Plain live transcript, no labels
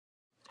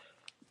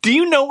Do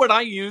you know what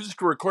I use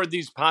to record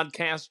these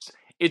podcasts?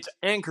 It's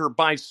Anchor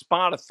by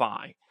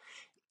Spotify.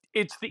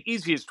 It's the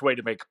easiest way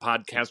to make a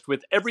podcast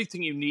with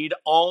everything you need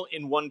all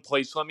in one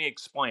place. Let me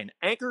explain.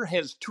 Anchor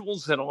has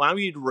tools that allow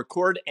you to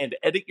record and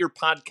edit your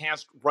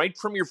podcast right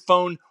from your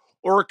phone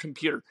or a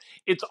computer.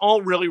 It's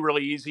all really,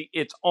 really easy.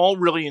 It's all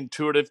really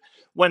intuitive.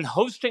 When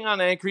hosting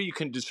on Anchor, you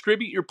can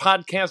distribute your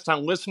podcast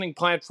on listening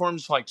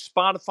platforms like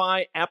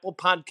Spotify, Apple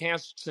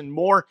Podcasts, and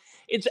more.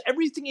 It's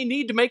everything you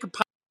need to make a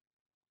podcast.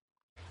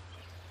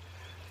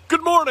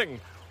 Good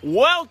morning.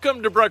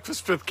 Welcome to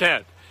Breakfast with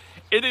Kent.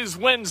 It is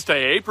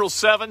Wednesday, April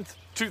 7th,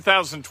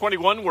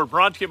 2021. We're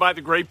brought to you by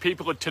the great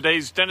people at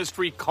Today's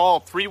Dentistry.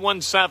 Call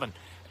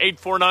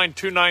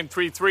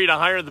 317-849-2933 to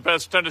hire the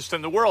best dentist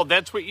in the world.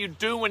 That's what you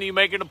do when you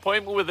make an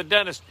appointment with a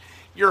dentist.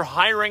 You're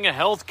hiring a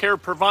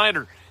healthcare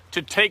provider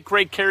to take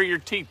great care of your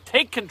teeth.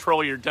 Take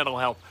control of your dental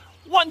health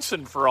once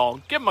and for all.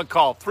 Give them a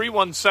call,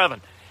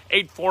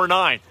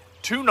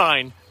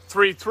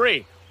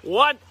 317-849-2933.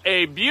 What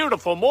a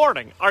beautiful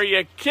morning. Are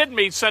you kidding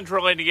me,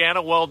 Central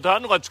Indiana? Well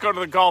done. Let's go to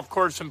the golf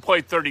course and play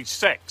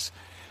 36.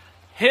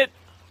 Hit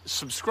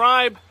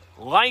subscribe,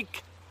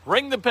 like,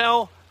 ring the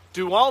bell,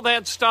 do all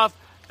that stuff.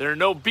 There are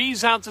no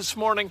bees out this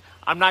morning.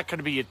 I'm not going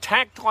to be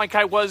attacked like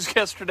I was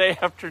yesterday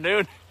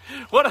afternoon.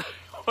 What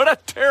a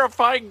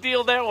terrifying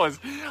deal that was.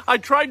 I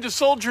tried to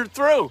soldier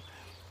through.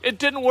 It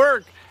didn't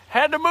work.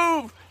 Had to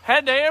move.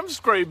 Had to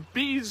hamstring.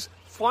 Bees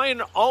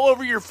flying all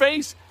over your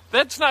face.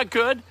 That's not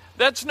good.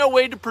 That's no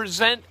way to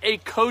present a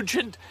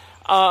cogent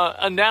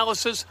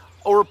analysis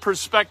or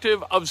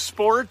perspective of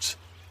sports.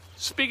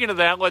 Speaking of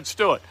that, let's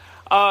do it.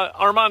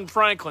 Armaan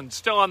Franklin,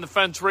 still on the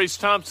fence. Race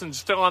Thompson,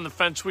 still on the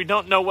fence. We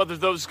don't know whether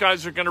those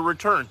guys are going to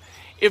return.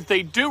 If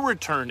they do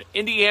return,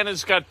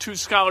 Indiana's got 2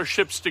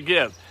 scholarships to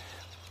give.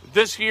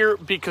 This year,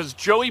 because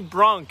Joey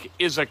Brunk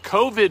is a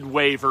COVID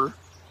waiver,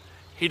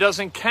 he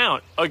doesn't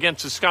count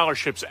against the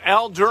scholarships.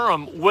 Al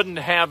Durham wouldn't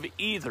have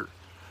either.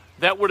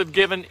 That would have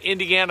given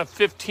Indiana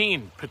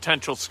 15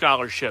 potential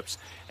scholarships.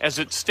 As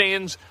it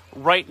stands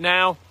right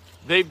now,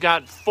 they've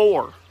got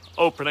 4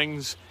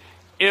 openings.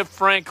 If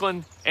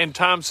Franklin and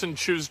Thompson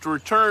choose to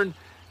return,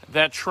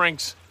 that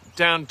shrinks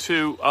down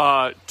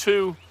to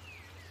 2.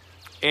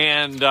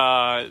 And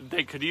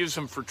they could use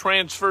them for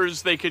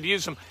transfers. They could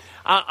use them.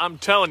 I'm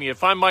telling you,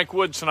 if I'm Mike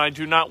Woodson, I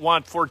do not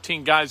want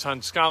 14 guys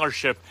on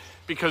scholarship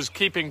because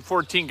keeping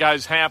 14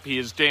 guys happy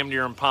is damn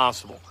near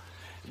impossible.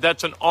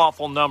 That's an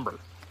awful number.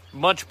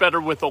 Much better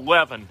with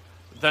 11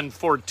 than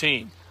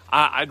 14.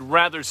 I'd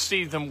rather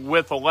see them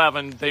with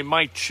 11. They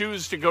might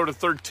choose to go to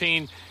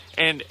 13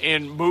 and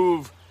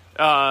move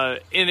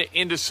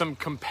into some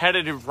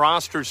competitive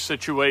roster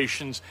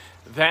situations.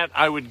 That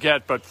I would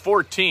get. But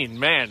 14,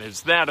 man,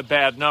 is that a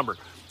bad number?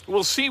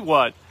 We'll see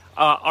what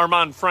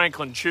Armaan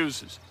Franklin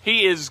chooses.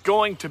 He is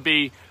going to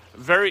be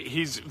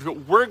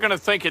we're going to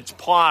think it's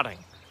plotting,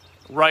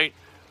 right?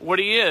 What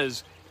he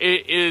is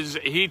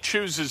he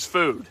chooses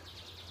food,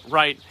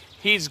 right?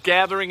 He's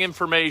gathering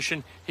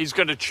information. He's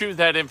going to chew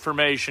that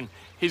information.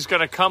 He's going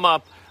to come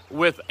up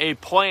with a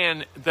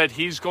plan that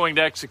he's going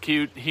to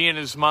execute. He and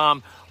his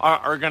mom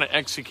are going to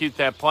execute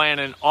that plan,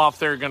 and off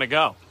they're going to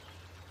go.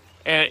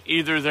 And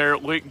either they're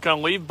going to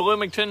leave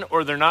Bloomington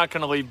or they're not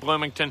going to leave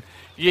Bloomington.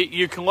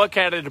 You can look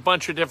at it a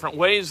bunch of different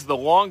ways. The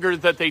longer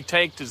that they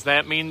take, does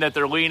that mean that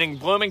they're leaning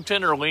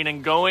Bloomington or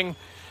leaning going?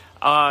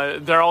 There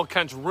are all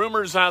kinds of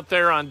rumors out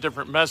there on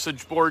different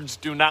message boards.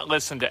 Do not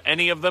listen to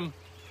any of them.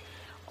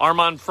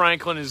 Armaan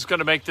Franklin is going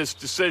to make this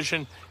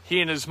decision,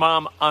 he and his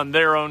mom, on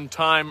their own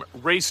time.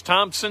 Race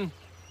Thompson,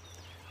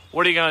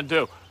 what are you going to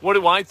do? What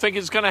do I think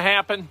is going to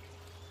happen?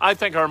 I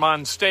think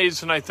Armaan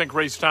stays, and I think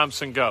Race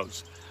Thompson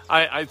goes.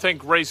 I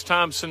think Race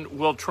Thompson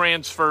will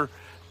transfer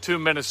to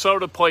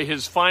Minnesota, play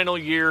his final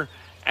year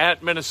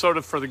at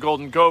Minnesota for the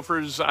Golden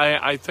Gophers.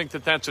 I think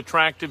that that's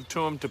attractive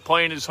to him to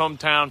play in his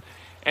hometown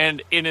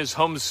and in his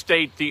home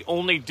state, the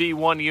only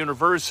D1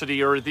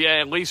 university, or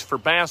at least for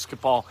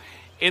basketball,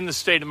 in the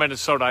state of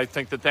Minnesota. I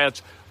think that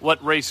that's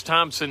what Race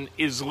Thompson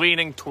is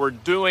leaning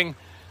toward doing.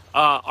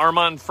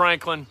 Armaan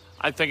Franklin,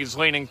 I think, is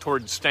leaning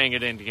toward staying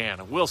at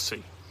Indiana. We'll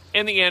see.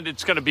 In the end,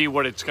 it's going to be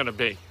what it's going to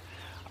be.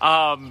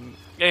 And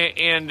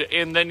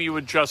then you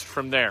adjust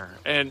from there.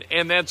 And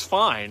that's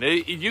fine.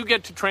 You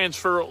get to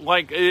transfer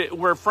like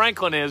where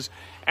Franklin is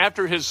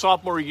after his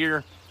sophomore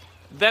year.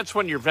 That's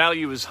when your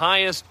value is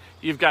highest.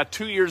 You've got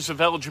 2 years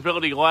of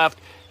eligibility left.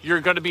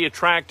 You're going to be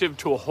attractive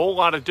to a whole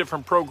lot of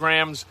different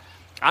programs.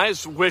 I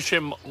just wish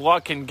him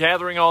luck in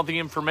gathering all the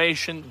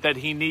information that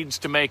he needs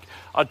to make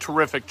a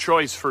terrific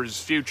choice for his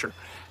future.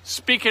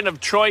 Speaking of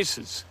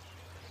choices,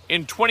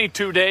 in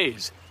 22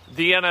 days,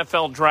 the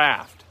NFL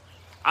draft.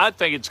 I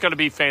think it's going to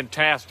be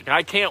fantastic.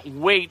 I can't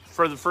wait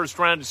for the first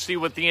round to see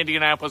what the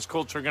Indianapolis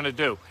Colts are going to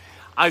do.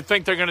 I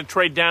think they're going to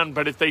trade down,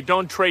 but if they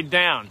don't trade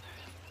down,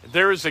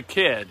 there is a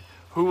kid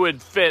who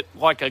would fit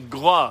like a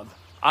glove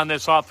on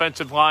this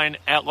offensive line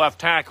at left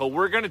tackle.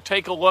 We're going to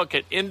take a look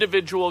at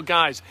individual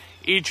guys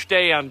each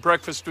day on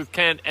Breakfast with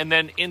Kent and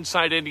then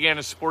Inside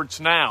Indiana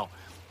Sports Now.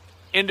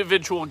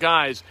 Individual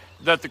guys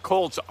that the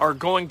Colts are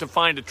going to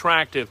find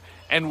attractive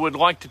and would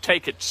like to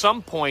take at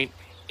some point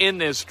in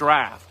this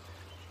draft.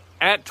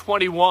 At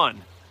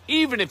 21,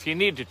 even if you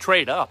need to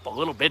trade up a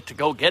little bit to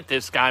go get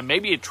this guy,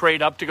 maybe you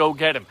trade up to go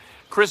get him.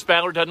 Chris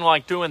Ballard doesn't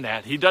like doing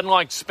that. He doesn't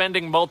like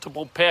spending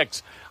multiple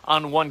picks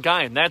on one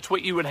guy, and that's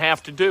what you would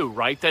have to do,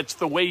 right? That's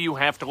the way you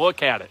have to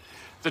look at it.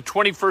 The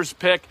 21st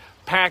pick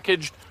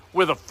packaged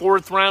with a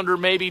fourth rounder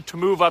maybe to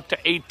move up to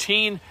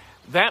 18,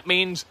 that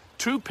means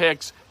 2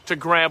 picks to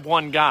grab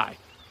one guy.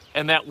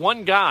 And that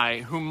one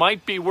guy who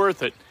might be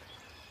worth it,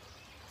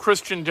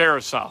 Christian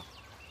Darrisaw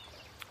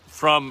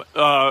from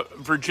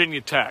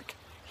Virginia Tech.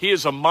 He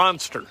is a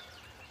monster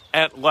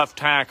at left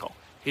tackle.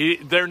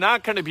 They're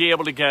not going to be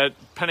able to get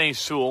Penei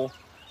Sewell.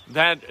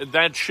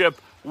 That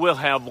ship will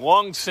have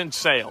long since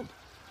sailed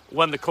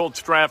when the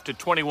Colts drafted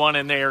 21,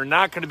 and they are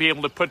not going to be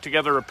able to put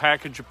together a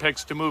package of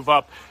picks to move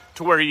up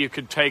to where you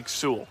could take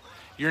Sewell.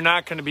 You're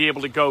not going to be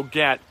able to go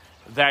get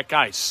that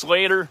guy.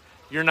 Slater,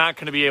 you're not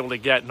going to be able to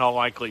get in all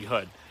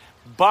likelihood.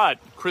 But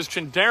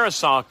Christian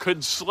Darrisaw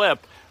could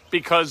slip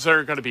because there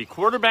are going to be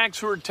quarterbacks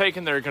who are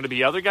taken. There are going to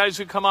be other guys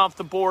who come off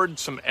the board,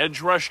 some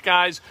edge rush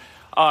guys,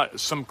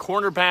 some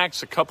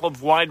cornerbacks, a couple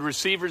of wide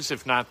receivers,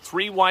 if not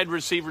 3 wide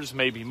receivers,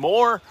 maybe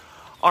more,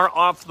 are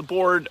off the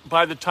board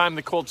by the time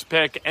the Colts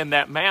pick, and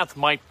that math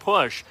might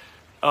push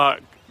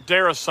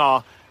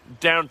Darrisaw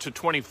down to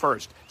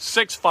 21st.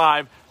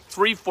 6'5",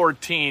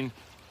 314,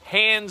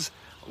 hands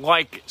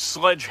like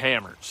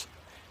sledgehammers.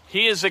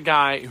 He is a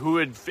guy who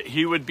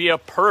would be a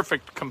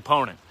perfect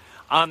component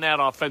on that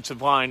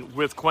offensive line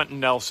with Quentin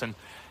Nelson.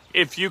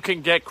 If you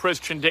can get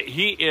Christian,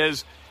 he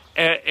is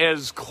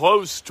as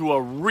close to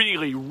a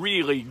really,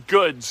 really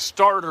good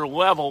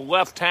starter-level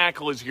left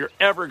tackle as you're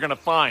ever going to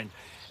find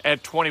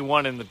at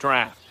 21 in the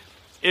draft.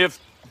 If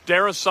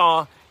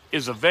Darrisaw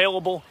is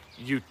available,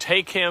 you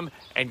take him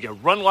and you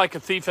run like a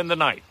thief in the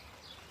night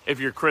if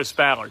you're Chris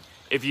Ballard.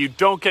 If you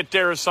don't get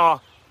Darrisaw,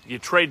 you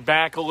trade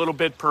back a little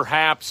bit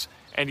perhaps,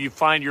 and you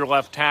find your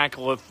left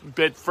tackle a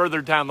bit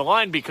further down the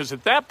line, because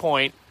at that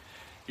point,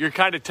 you're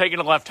kind of taking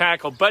a left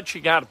tackle, but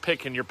you got a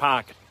pick in your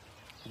pocket,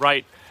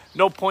 right?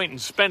 No point in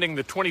spending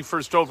the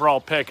 21st overall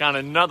pick on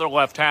another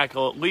left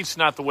tackle, at least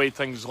not the way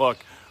things look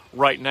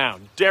right now.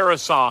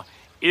 Darrisaw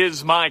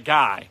is my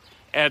guy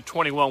at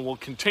 21. We'll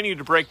continue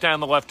to break down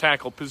the left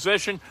tackle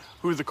position,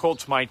 who the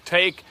Colts might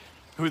take,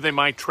 who they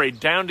might trade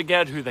down to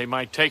get, who they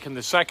might take in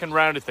the second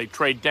round if they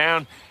trade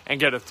down and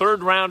get a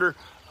third rounder,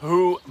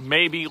 who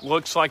maybe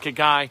looks like a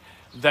guy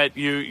that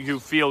you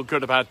feel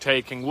good about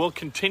taking. We'll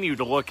continue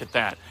to look at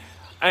that.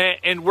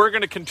 And we're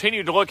going to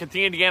continue to look at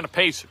the Indiana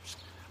Pacers.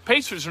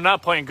 Pacers are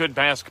not playing good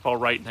basketball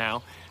right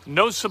now.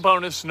 No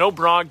Sabonis, no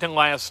Brogdon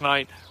last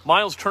night.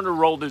 Miles Turner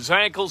rolled his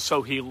ankle,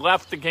 so he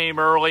left the game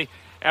early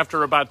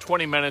after about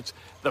 20 minutes.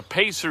 The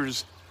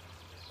Pacers,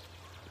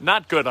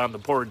 not good on the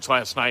boards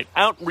last night.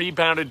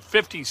 Out-rebounded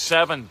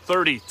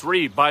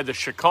 57-33 by the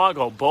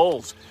Chicago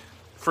Bulls,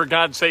 for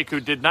God's sake, who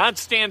did not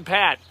stand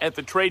pat at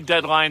the trade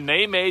deadline.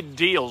 They made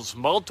deals,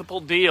 multiple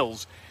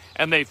deals,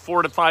 and they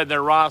fortified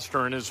their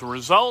roster. And as a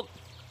result,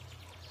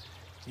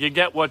 you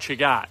get what you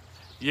got.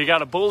 You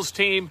got a Bulls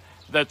team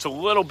that's a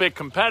little bit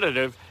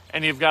competitive,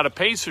 and you've got a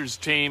Pacers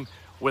team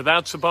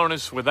without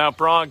Sabonis, without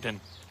Brogdon,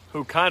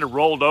 who kind of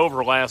rolled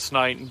over last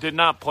night and did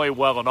not play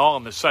well at all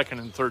in the second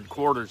and third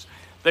quarters.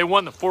 They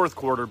won the fourth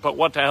quarter, but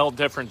what the hell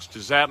difference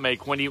does that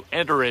make when you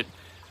enter it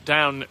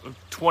down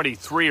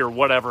 23 or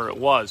whatever it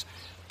was?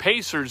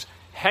 Pacers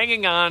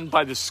hanging on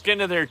by the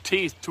skin of their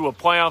teeth to a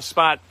playoff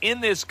spot in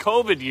this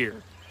COVID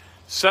year.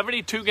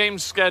 72-game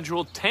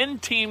schedule, 10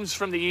 teams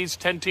from the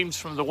East, 10 teams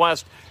from the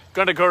West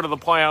going to go to the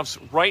playoffs.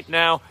 Right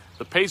now,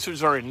 the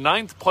Pacers are in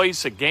 9th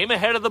place, a game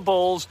ahead of the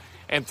Bulls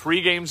and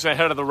 3 games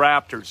ahead of the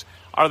Raptors.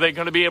 Are they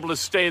going to be able to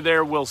stay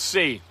there? We'll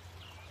see.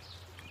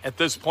 At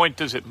this point,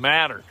 does it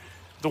matter?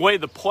 The way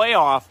the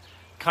playoff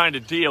kind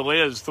of deal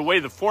is, the way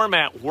the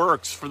format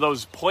works for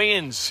those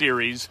play-in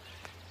series,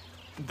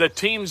 the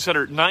teams that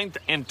are 9th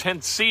and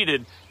 10th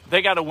seeded,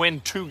 they got to win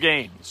 2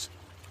 games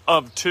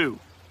of 2.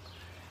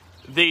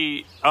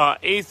 The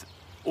 8th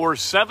or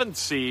 7th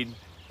seed,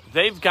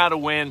 they've got to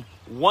win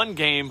 1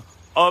 game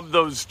of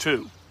those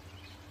 2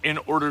 in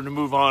order to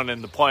move on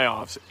in the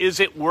playoffs. Is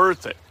it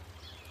worth it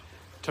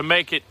to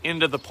make it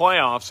into the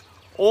playoffs?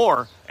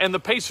 Or, and the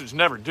Pacers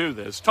never do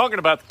this, talking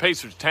about the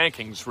Pacers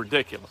tanking is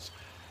ridiculous.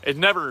 They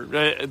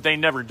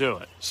never do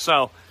it.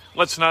 So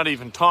let's not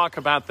even talk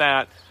about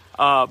that.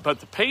 But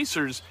the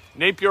Pacers,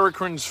 Nate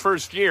Bjorkgren's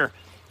first year,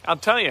 I'll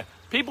tell you,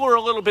 people are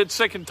a little bit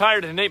sick and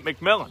tired of Nate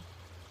McMillan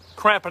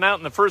crapping out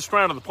in the first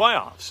round of the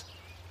playoffs.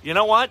 You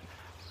know what?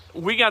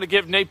 We got to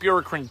give Nate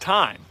Bjorkgren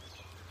time.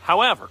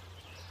 However,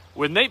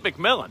 with Nate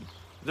McMillan,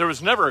 there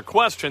was never a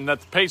question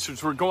that the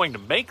Pacers were going to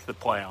make the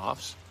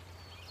playoffs.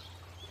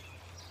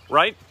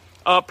 Right?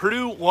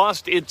 Purdue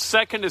lost its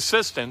second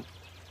assistant,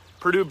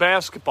 Purdue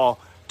basketball,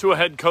 to a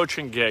head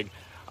coaching gig.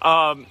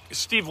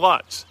 Steve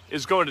Lutz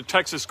is going to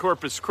Texas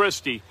Corpus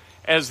Christi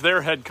as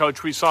their head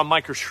coach. We saw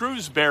Micah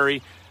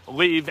Shrewsbury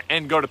leave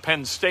and go to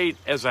Penn State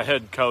as a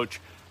head coach.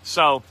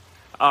 So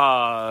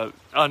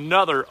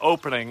another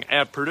opening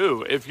at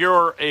Purdue. If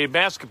you're a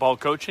basketball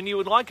coach and you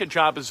would like a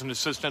job as an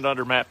assistant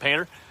under Matt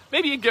Painter,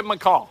 maybe you give him a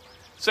call.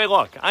 Say,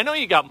 look, I know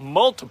you got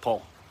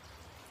multiple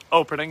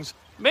openings.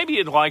 Maybe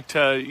you'd like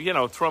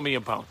to, throw me a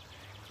bone.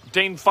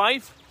 Dane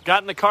Fife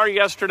got in the car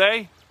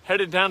yesterday,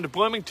 headed down to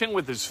Bloomington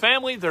with his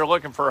family. They're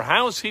looking for a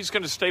house. He's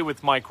going to stay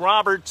with Mike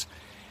Roberts,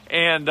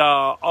 and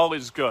all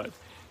is good.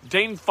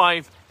 Dane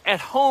Fife at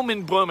home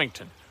in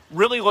Bloomington.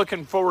 Really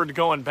looking forward to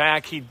going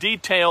back. He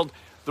detailed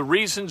the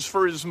reasons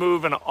for his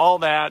move and all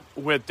that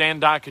with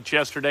Dan Dakich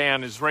yesterday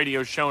on his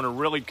radio show in a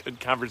really good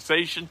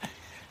conversation.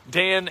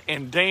 Dan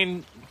and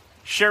Dane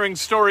sharing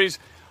stories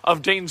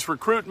of Dane's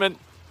recruitment.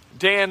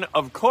 Dan,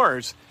 of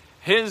course,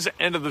 his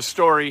end of the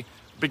story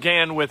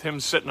began with him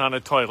sitting on a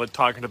toilet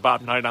talking to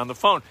Bob Knight on the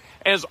phone,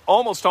 as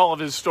almost all of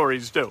his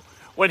stories do.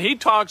 When he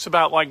talks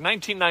about like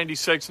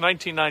 1996,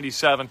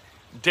 1997,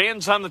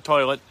 Dan's on the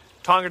toilet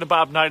talking to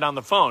Bob Knight on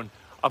the phone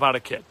about a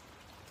kid.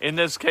 In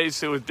this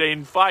case, it was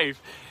Dane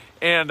Fife.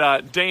 And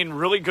Dane,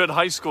 really good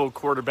high school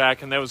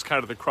quarterback, and that was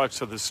kind of the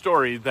crux of the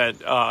story,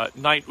 that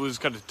Knight was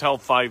going to tell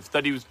Fife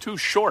that he was too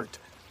short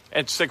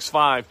at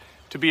 6'5"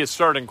 to be a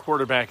starting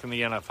quarterback in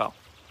the NFL.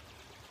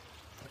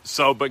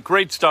 So, but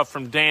great stuff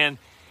from Dan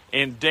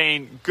and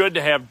Dane. Good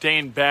to have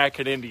Dane back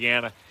at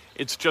Indiana.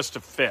 It's just a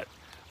fit.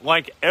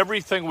 Like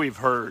everything we've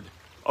heard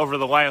over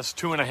the last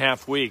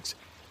 2.5 weeks,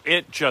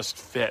 it just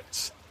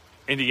fits.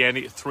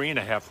 Indiana,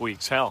 3.5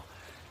 weeks, hell.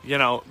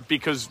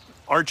 Because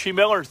Archie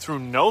Miller, through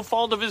no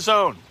fault of his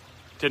own,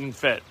 didn't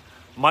fit.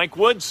 Mike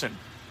Woodson,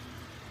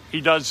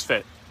 he does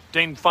fit.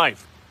 Dane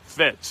Fife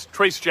fits.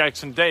 Trace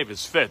Jackson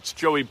Davis fits.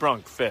 Joey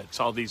Brunk fits.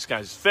 All these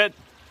guys fit.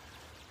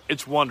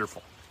 It's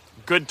wonderful.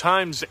 Good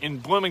times in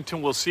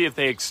Bloomington. We'll see if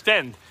they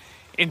extend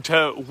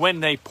into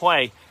when they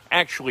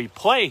actually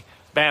play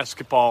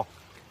basketball.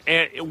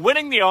 And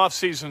winning the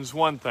offseason is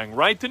one thing,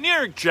 right? The New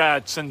York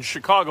Jets and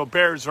Chicago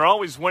Bears are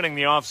always winning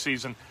the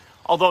offseason,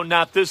 although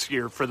not this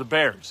year for the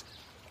Bears.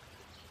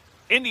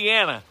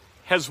 Indiana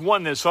has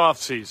won this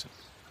offseason.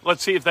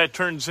 Let's see if that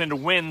turns into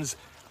wins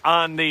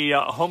on the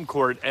home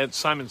court at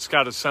Simon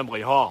Scott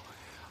Assembly Hall.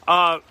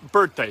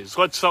 Birthdays.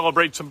 Let's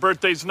celebrate some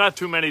birthdays. Not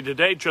too many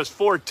today, just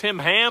 4. Tim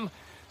Ham,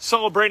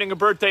 celebrating a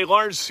birthday.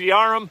 Lars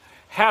Ciaram,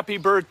 happy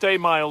birthday.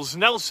 Miles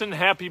Nelson,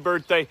 happy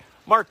birthday.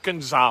 Mark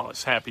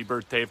Gonzalez, happy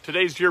birthday. If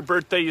today's your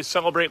birthday, you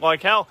celebrate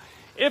like hell.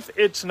 If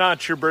it's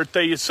not your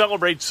birthday, you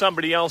celebrate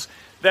somebody else.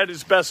 That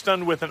is best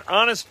done with an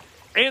honest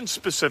and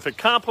specific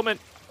compliment.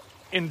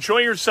 Enjoy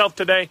yourself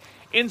today.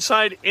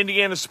 Inside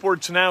Indiana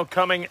Sports Now,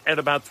 coming at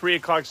about 3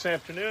 o'clock this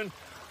afternoon.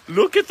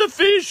 Look at the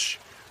fish.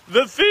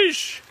 The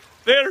fish.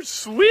 They're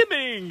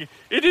swimming.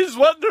 It is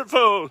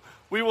wonderful.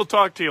 We will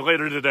talk to you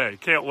later today.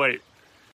 Can't wait.